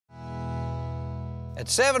At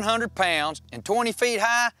 700 pounds and 20 feet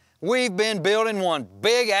high, we've been building one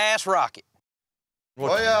big-ass rocket.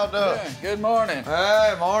 What y'all doing? Good morning.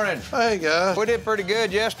 Hey, morning. Hey, guys. We did pretty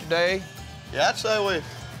good yesterday. Yeah, I'd say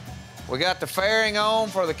We got the fairing on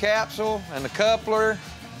for the capsule and the coupler.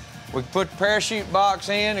 We put the parachute box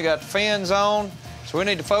in, we got the fins on. So we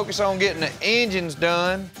need to focus on getting the engines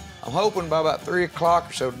done. I'm hoping by about 3 o'clock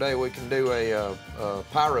or so today we can do a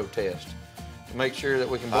pyro test to make sure that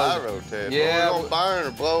we can blow pyro test? Yeah. We're gonna burn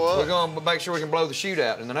or blow up? We're gonna make sure we can blow the chute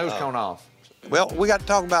out and the nose cone off. Well, we got to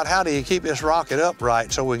talk about how do you keep this rocket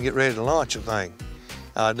upright so we can get ready to launch the thing.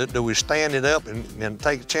 Do we stand it up and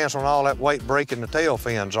take a chance on all that weight breaking the tail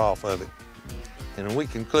fins off of it? And we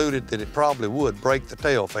concluded that it probably would break the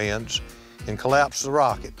tail fins and collapse the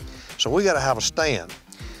rocket. So we got to have a stand.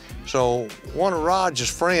 So one of Rod's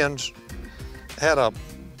friends had a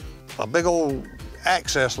big old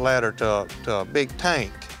access ladder to a big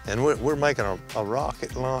tank, and we're making a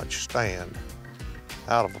rocket launch stand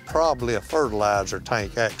out of probably a fertilizer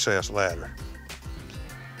tank access ladder.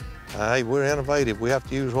 Hey, we're innovative. We have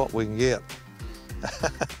to use what we can get.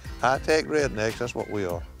 High-tech rednecks, that's what we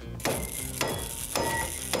are.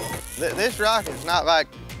 This rocket's not like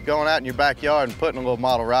going out in your backyard and putting a little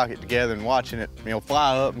model rocket together and watching it,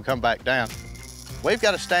 fly up and come back down. We've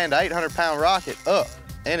got to stand an 800-pound rocket up,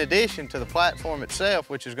 in addition to the platform itself,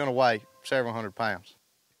 which is going to weigh several hundred pounds.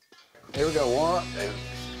 Here we go, 1, 2,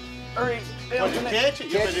 3. Will you catch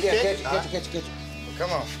it? Catch it. Well,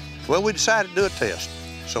 come on. Well, we decided to do a test.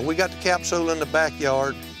 So we got the capsule in the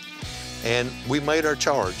backyard, and we made our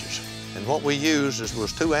charges. And what we used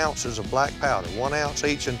was 2 ounces of black powder, 1 ounce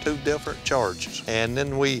each in 2 different charges. And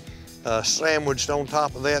then we sandwiched on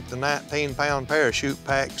top of that the 19-pound parachute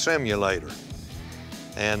pack simulator.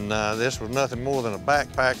 And this was nothing more than a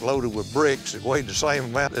backpack loaded with bricks that weighed the same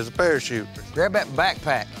amount as a parachute. Grab that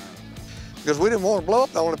backpack. Because we didn't want to blow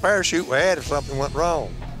up the only parachute we had if something went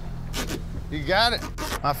wrong. You got it?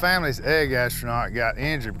 My family's egg astronaut got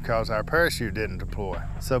injured because our parachute didn't deploy.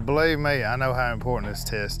 So believe me, I know how important this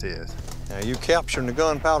test is. Now, you capturing the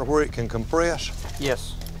gunpowder where it can compress?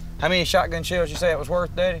 Yes. How many shotgun shells you say it was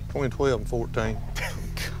worth, Daddy? Between 12 and 14.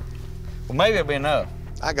 Well, maybe it'll be enough.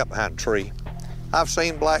 I got behind a tree. I've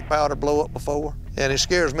seen black powder blow up before, and it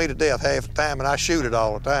scares me to death half the time, and I shoot it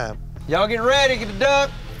all the time. Y'all get ready, get the duck.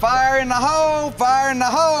 Fire in the hole, fire in the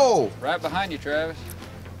hole. Right behind you, Travis.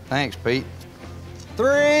 Thanks, Pete.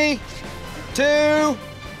 3, 2.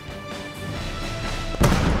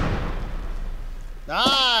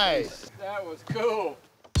 Nice! That was cool.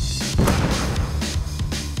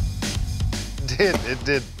 It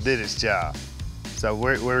did its job. So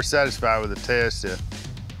we're satisfied with the test.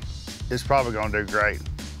 It's probably gonna do great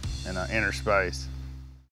in inner space.